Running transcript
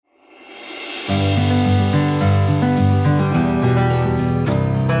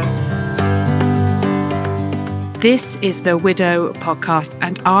This is the Widow Podcast,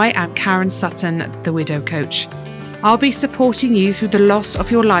 and I am Karen Sutton, the Widow Coach. I'll be supporting you through the loss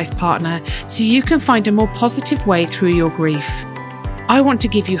of your life partner so you can find a more positive way through your grief. I want to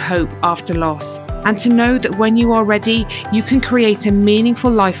give you hope after loss and to know that when you are ready, you can create a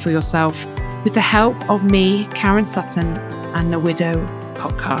meaningful life for yourself with the help of me, Karen Sutton, and the Widow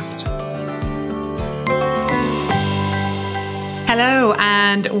Podcast. Hello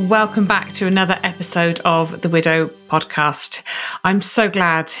and welcome back to another episode of the Widow Podcast. I'm so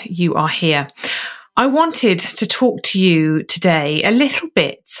glad you are here. I wanted to talk to you today a little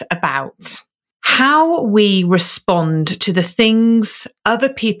bit about how we respond to the things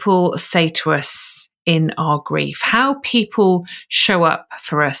other people say to us in our grief, how people show up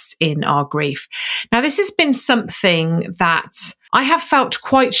for us in our grief. Now, this has been something that I have felt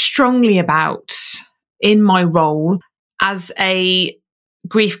quite strongly about in my role as a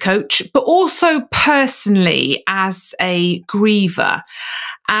grief coach, but also personally as a griever.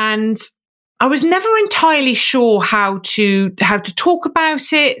 And I was never entirely sure how to talk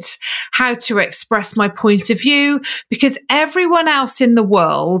about it, how to express my point of view, because everyone else in the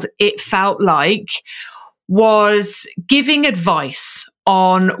world, it felt like, was giving advice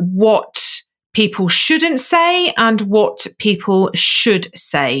on what people shouldn't say and what people should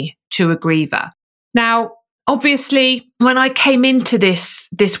say to a griever. Now, obviously, when I came into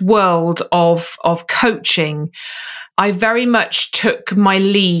this world of coaching, I very much took my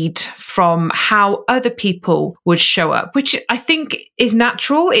lead from how other people would show up, which I think is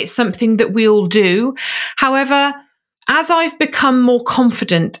natural. It's something that we all do. However, as I've become more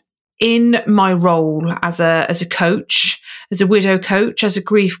confident in my role as a coach, as a widow coach, as a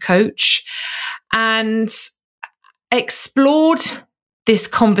grief coach, and explored this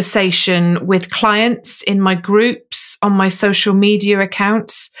conversation with clients in my groups, on my social media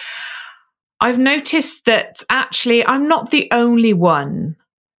accounts, I've noticed that actually I'm not the only one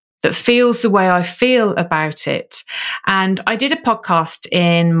that feels the way I feel about it. And I did a podcast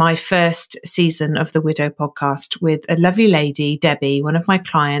in my first season of the Widow Podcast with a lovely lady, Debbie, one of my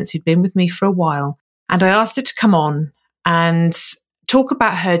clients who'd been with me for a while. And I asked her to come on and talk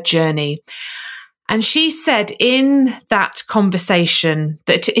about her journey. And she said in that conversation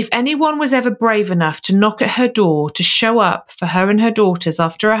that if anyone was ever brave enough to knock at her door to show up for her and her daughters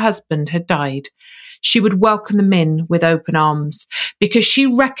after her husband had died, she would welcome them in with open arms, because she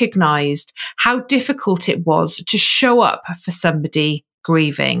recognized how difficult it was to show up for somebody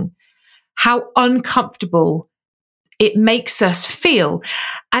grieving, how uncomfortable it makes us feel.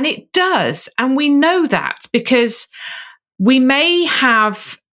 And it does. And we know that because we may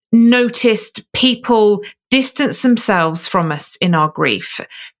have noticed people distance themselves from us in our grief.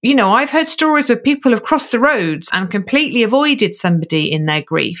 You know, I've heard stories where people have crossed the roads and completely avoided somebody in their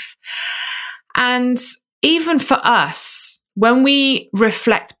grief. And even for us, when we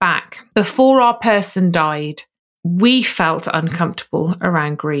reflect back, before our person died, we felt uncomfortable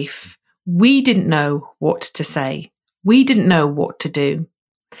around grief. We didn't know what to say. We didn't know what to do.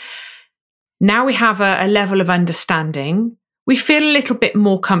 Now we have a level of understanding. We feel a little bit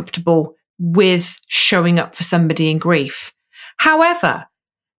more comfortable with showing up for somebody in grief. However,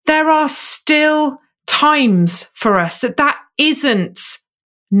 there are still times for us that isn't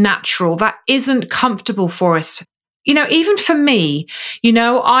natural, that isn't comfortable for us. You know, even for me, you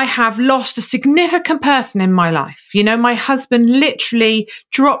know, I have lost a significant person in my life. You know, my husband literally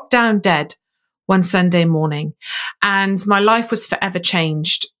dropped down dead one Sunday morning, and my life was forever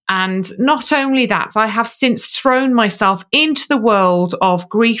changed. And not only that, I have since thrown myself into the world of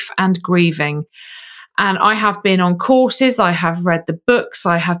grief and grieving. And I have been on courses, I have read the books,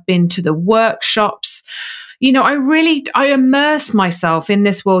 I have been to the workshops. You know, I immerse myself in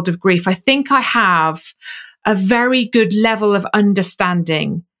this world of grief. I think I have a very good level of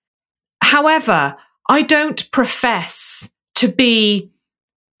understanding. However, I don't profess to be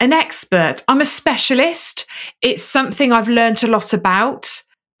an expert. I'm a specialist. It's something I've learned a lot about.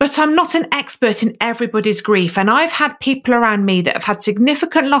 But I'm not an expert in everybody's grief. And I've had people around me that have had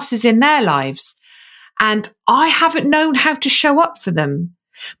significant losses in their lives. And I haven't known how to show up for them,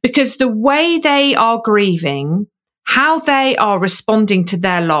 because the way they are grieving, how they are responding to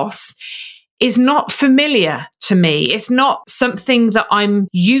their loss is not familiar to me. It's not something that I'm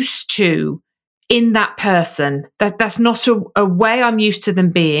used to in that person. That's not a way I'm used to them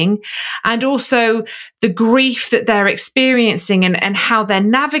being. And also the grief that they're experiencing and how they're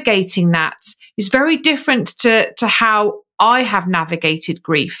navigating that is very different to how I have navigated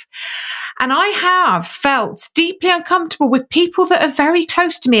grief. And I have felt deeply uncomfortable with people that are very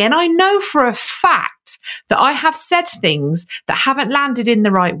close to me. And I know for a fact that I have said things that haven't landed in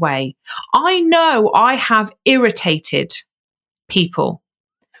the right way. I know I have irritated people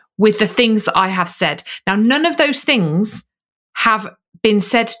with the things that I have said. Now, none of those things have been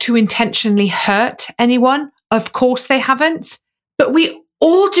said to intentionally hurt anyone. Of course they haven't. But we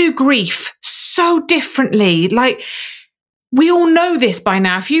all do grief so differently. Like, we all know this by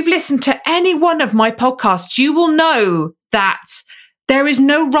now. If you've listened to any one of my podcasts, you will know that there is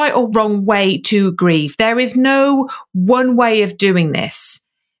no right or wrong way to grieve. There is no one way of doing this.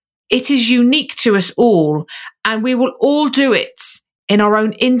 It is unique to us all, and we will all do it in our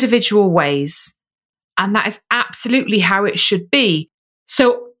own individual ways. And that is absolutely how it should be.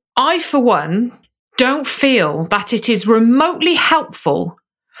 So I, for one, don't feel that it is remotely helpful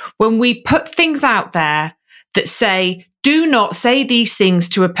when we put things out there that say, do not say these things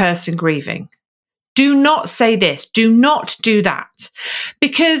to a person grieving. Do not say this. Do not do that.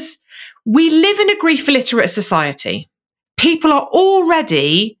 Because we live in a grief illiterate society. People are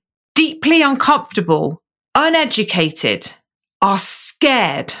already deeply uncomfortable, uneducated, are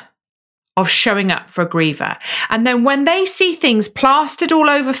scared of showing up for a griever. And then when they see things plastered all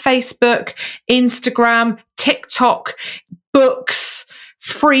over Facebook, Instagram, TikTok, books,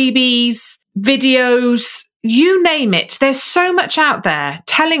 freebies, videos, you name it, there's so much out there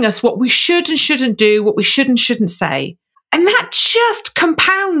telling us what we should and shouldn't do, what we should and shouldn't say. And that just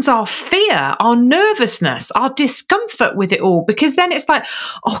compounds our fear, our nervousness, our discomfort with it all, because then it's like,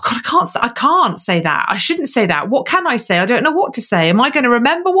 oh God, I can't say that. I shouldn't say that. What can I say? I don't know what to say. Am I going to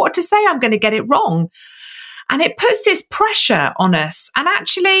remember what to say? I'm going to get it wrong. And it puts this pressure on us. And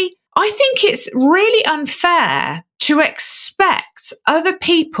actually, I think it's really unfair to expect other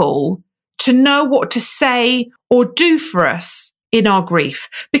people to know what to say or do for us in our grief.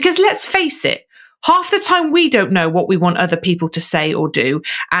 Because let's face it, half the time we don't know what we want other people to say or do.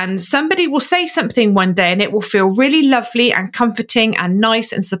 And somebody will say something one day and it will feel really lovely and comforting and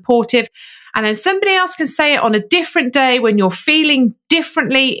nice and supportive. And then somebody else can say it on a different day when you're feeling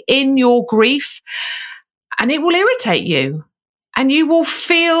differently in your grief, and it will irritate you. And you will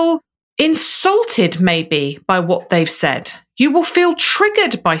feel insulted maybe by what they've said. You will feel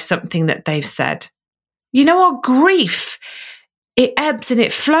triggered by something that they've said. You know, our grief, it ebbs and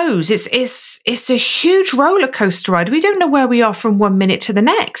it flows. It's a huge roller coaster ride. We don't know where we are from one minute to the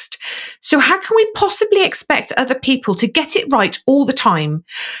next. So how can we possibly expect other people to get it right all the time,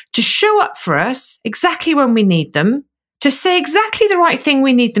 to show up for us exactly when we need them, to say exactly the right thing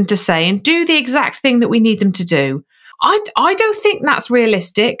we need them to say and do the exact thing that we need them to do? I don't think that's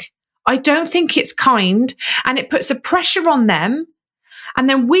realistic. I don't think it's kind, and it puts a pressure on them. And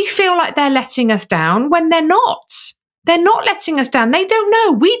then we feel like they're letting us down when they're not. They're not letting us down. They don't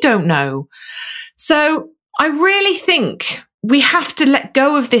know. We don't know. So I really think we have to let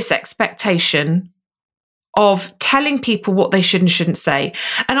go of this expectation of telling people what they should and shouldn't say.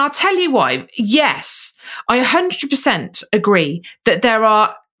 And I'll tell you why. Yes, I 100% agree that there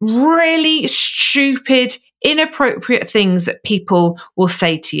are really stupid, inappropriate things that people will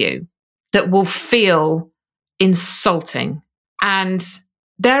say to you that will feel insulting. And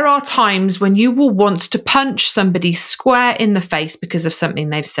there are times when you will want to punch somebody square in the face because of something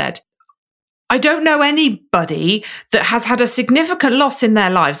they've said. I don't know anybody that has had a significant loss in their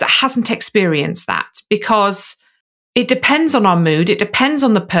lives that hasn't experienced that, because it depends on our mood, it depends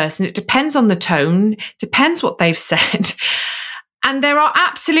on the person, it depends on the tone, it depends what they've said. And there are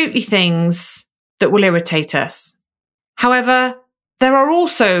absolutely things that will irritate us. However, there are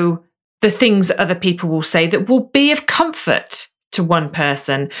also the things that other people will say that will be of comfort to one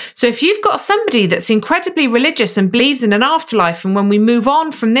person. So if you've got somebody that's incredibly religious and believes in an afterlife, and when we move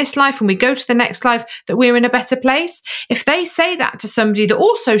on from this life and we go to the next life, that we're in a better place, if they say that to somebody that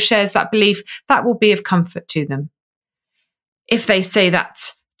also shares that belief, that will be of comfort to them. If they say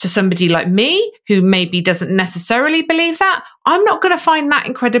that to somebody like me, who maybe doesn't necessarily believe that, I'm not going to find that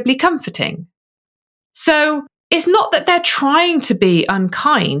incredibly comforting. So it's not that they're trying to be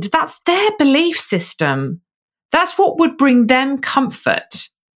unkind. That's their belief system. That's what would bring them comfort.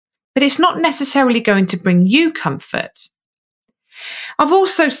 But it's not necessarily going to bring you comfort. I've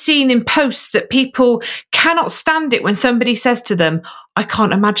also seen in posts that people cannot stand it when somebody says to them, I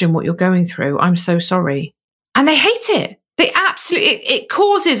can't imagine what you're going through. I'm so sorry. And they hate it. They absolutely, it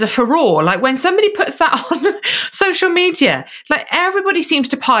causes a furore. Like when somebody puts that on social media, like everybody seems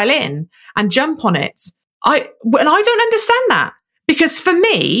to pile in and jump on it. I don't understand that, because for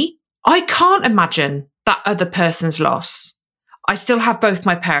me, I can't imagine that other person's loss. I still have both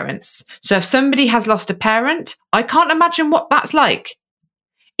my parents. So if somebody has lost a parent, I can't imagine what that's like.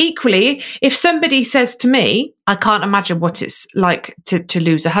 Equally, if somebody says to me, I can't imagine what it's like to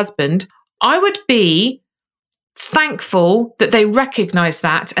lose a husband, I would be thankful that they recognize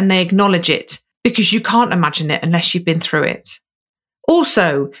that and they acknowledge it, because you can't imagine it unless you've been through it.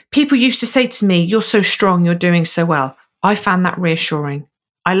 Also, people used to say to me, you're so strong, you're doing so well. I found that reassuring.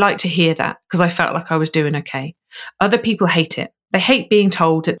 I like to hear that because I felt like I was doing okay. Other people hate it. They hate being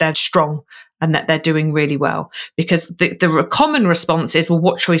told that they're strong and that they're doing really well, because the common response is, well,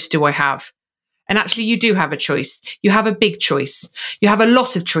 what choice do I have? And actually, you do have a choice. You have a big choice. You have a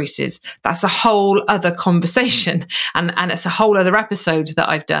lot of choices. That's a whole other conversation. And it's a whole other episode that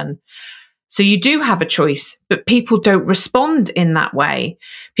I've done. So you do have a choice, but people don't respond in that way.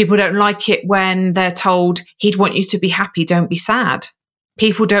 People don't like it when they're told, he'd want you to be happy, don't be sad.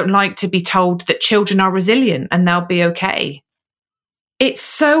 People don't like to be told that children are resilient and they'll be okay. It's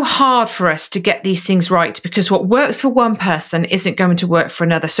so hard for us to get these things right, because what works for one person isn't going to work for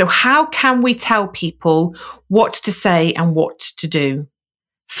another. So how can we tell people what to say and what to do?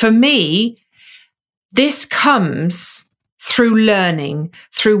 For me, this comes through learning,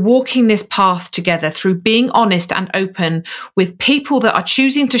 through walking this path together, through being honest and open with people that are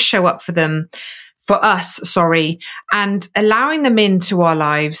choosing to show up for us, and allowing them into our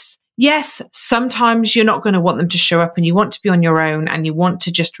lives. Yes, sometimes you're not going to want them to show up and you want to be on your own and you want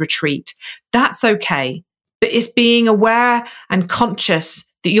to just retreat. That's okay. But it's being aware and conscious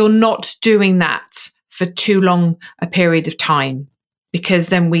that you're not doing that for too long a period of time, because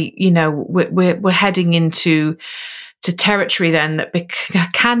then we're heading into territory then that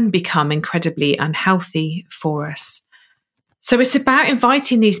can become incredibly unhealthy for us. So it's about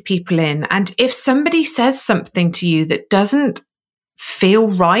inviting these people in. And if somebody says something to you that doesn't feel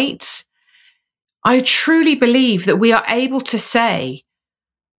right, I truly believe that we are able to say,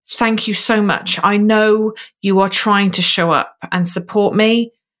 thank you so much. I know you are trying to show up and support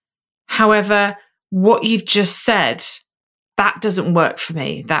me. However, what you've just said, that doesn't work for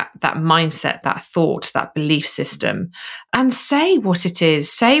me, that mindset, that thought, that belief system. And say what it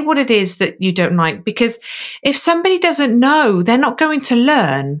is. Say what it is that you don't like. Because if somebody doesn't know, they're not going to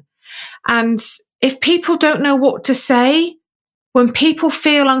learn. And if people don't know what to say, when people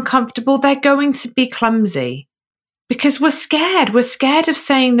feel uncomfortable, they're going to be clumsy. Because we're scared. We're scared of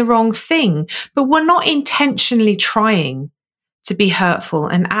saying the wrong thing. But we're not intentionally trying to be hurtful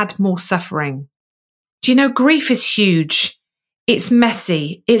and add more suffering. Do you know, grief is huge. It's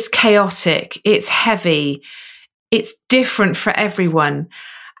messy, it's chaotic, it's heavy, it's different for everyone.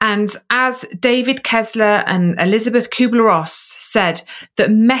 And as David Kessler and Elizabeth Kubler-Ross said,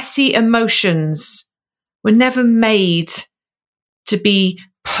 that messy emotions were never made to be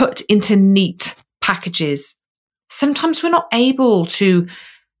put into neat packages. Sometimes we're not able to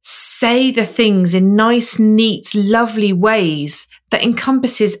say the things in nice, neat, lovely ways that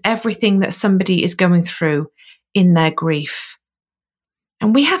encompasses everything that somebody is going through in their grief.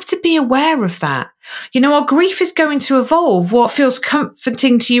 And we have to be aware of that. You know, our grief is going to evolve. What feels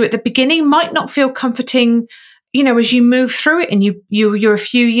comforting to you at the beginning might not feel comforting, you know, as you move through it and you're a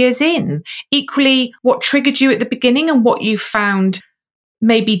few years in. Equally, what triggered you at the beginning and what you found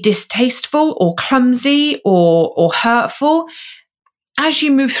maybe distasteful or clumsy or hurtful, as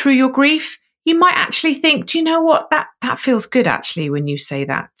you move through your grief, you might actually think, do you know what? That feels good actually when you say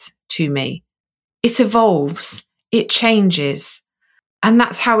that to me. It evolves. It changes. And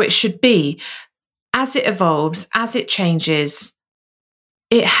that's how it should be. As it evolves, as it changes,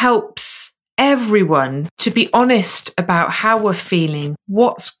 it helps everyone to be honest about how we're feeling,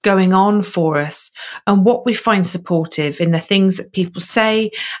 what's going on for us, and what we find supportive in the things that people say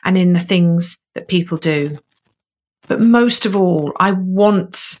and in the things that people do. But most of all, I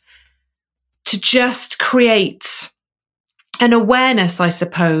want to just create an awareness, I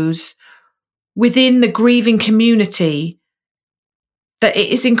suppose, within the grieving community that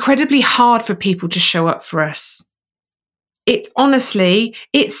it is incredibly hard for people to show up for us.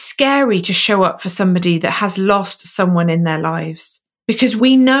 It's scary to show up for somebody that has lost someone in their lives, because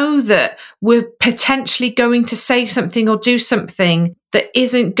we know that we're potentially going to say something or do something that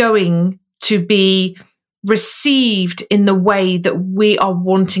isn't going to be received in the way that we are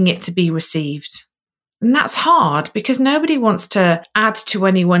wanting it to be received. And that's hard because nobody wants to add to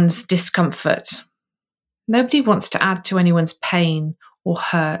anyone's discomfort. Nobody wants to add to anyone's pain or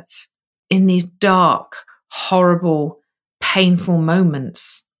hurt in these dark, horrible, painful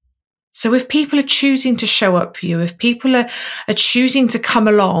moments. So if people are choosing to show up for you, if people are choosing to come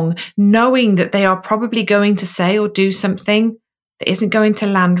along, knowing that they are probably going to say or do something that isn't going to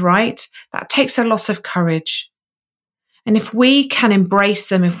land right, that takes a lot of courage. And if we can embrace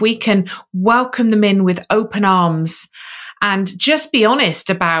them, if we can welcome them in with open arms and just be honest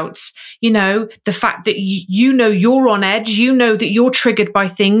about, the fact that you're on edge, that you're triggered by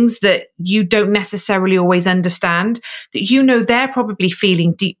things that you don't necessarily always understand, that they're probably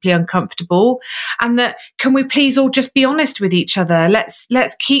feeling deeply uncomfortable, and that can we please all just be honest with each other?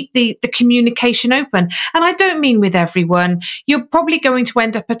 Let's keep the communication open. And I don't mean with everyone. You're probably going to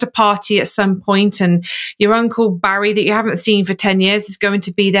end up at a party at some point, and your Uncle Barry that you haven't seen for 10 years is going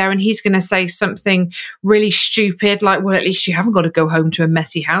to be there, and he's going to say something really stupid like, well, at least you haven't got to go home to a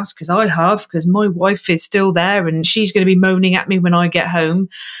messy house, because I have, because my wife is still there and she's going to be moaning at me when I get home.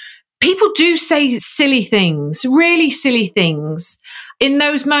 People do say silly things, really silly things. In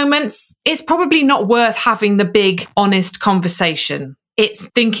those moments, it's probably not worth having the big, honest conversation. It's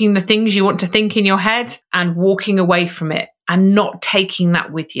thinking the things you want to think in your head and walking away from it and not taking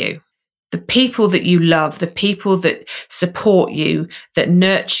that with you. The people that you love, the people that support you, that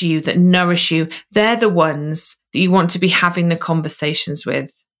nurture you, that nourish you, they're the ones that you want to be having the conversations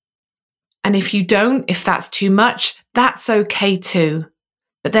with. And if that's too much, that's okay too.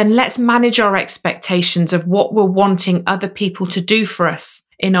 But then let's manage our expectations of what we're wanting other people to do for us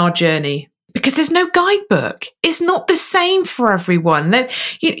in our journey. Because there's no guidebook. It's not the same for everyone. Like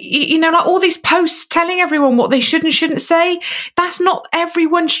all these posts telling everyone what they should and shouldn't say, that's not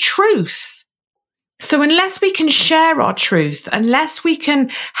everyone's truth. So unless we can share our truth, unless we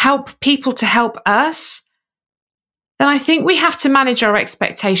can help people to help us, then I think we have to manage our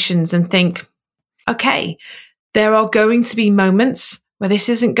expectations and think, okay, there are going to be moments where this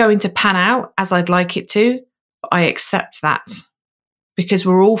isn't going to pan out as I'd like it to. But I accept that because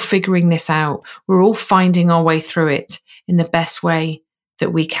we're all figuring this out. We're all finding our way through it in the best way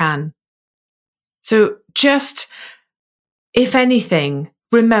that we can. So just, if anything,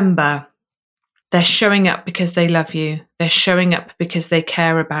 remember, they're showing up because they love you. They're showing up because they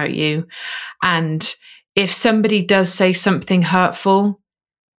care about you. And if somebody does say something hurtful,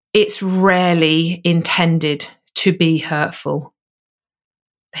 it's rarely intended to be hurtful.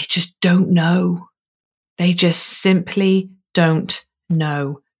 They just don't know. They just simply don't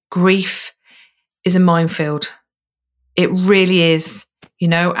know. Grief is a minefield. It really is,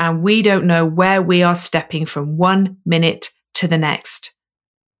 and we don't know where we are stepping from one minute to the next.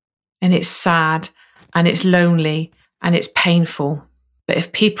 And it's sad and it's lonely and it's painful. But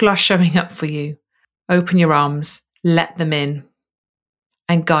if people are showing up for you, open your arms, let them in,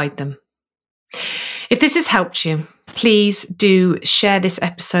 and guide them. If this has helped you, please do share this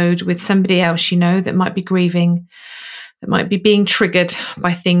episode with somebody else that might be grieving, that might be being triggered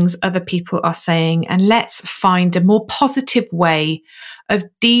by things other people are saying. And let's find a more positive way of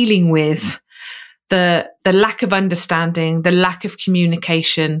dealing with the lack of understanding, the lack of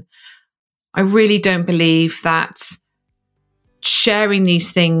communication. I really don't believe that sharing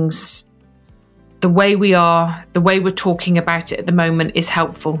these things the way we are, the way we're talking about it at the moment is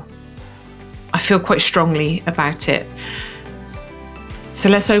helpful. I feel quite strongly about it. So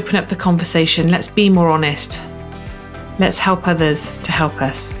let's open up the conversation. Let's be more honest. Let's help others to help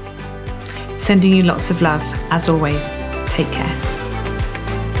us. Sending you lots of love, as always. Take care.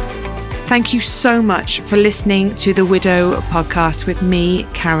 Thank you so much for listening to the Widow podcast with me,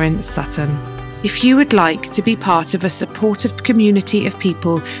 Karen Sutton. If you would like to be part of a supportive community of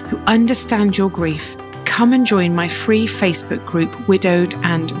people who understand your grief, come and join my free Facebook group, Widowed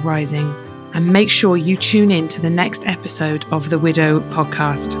and Rising. And make sure you tune in to the next episode of the Widow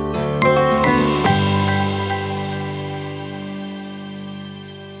podcast.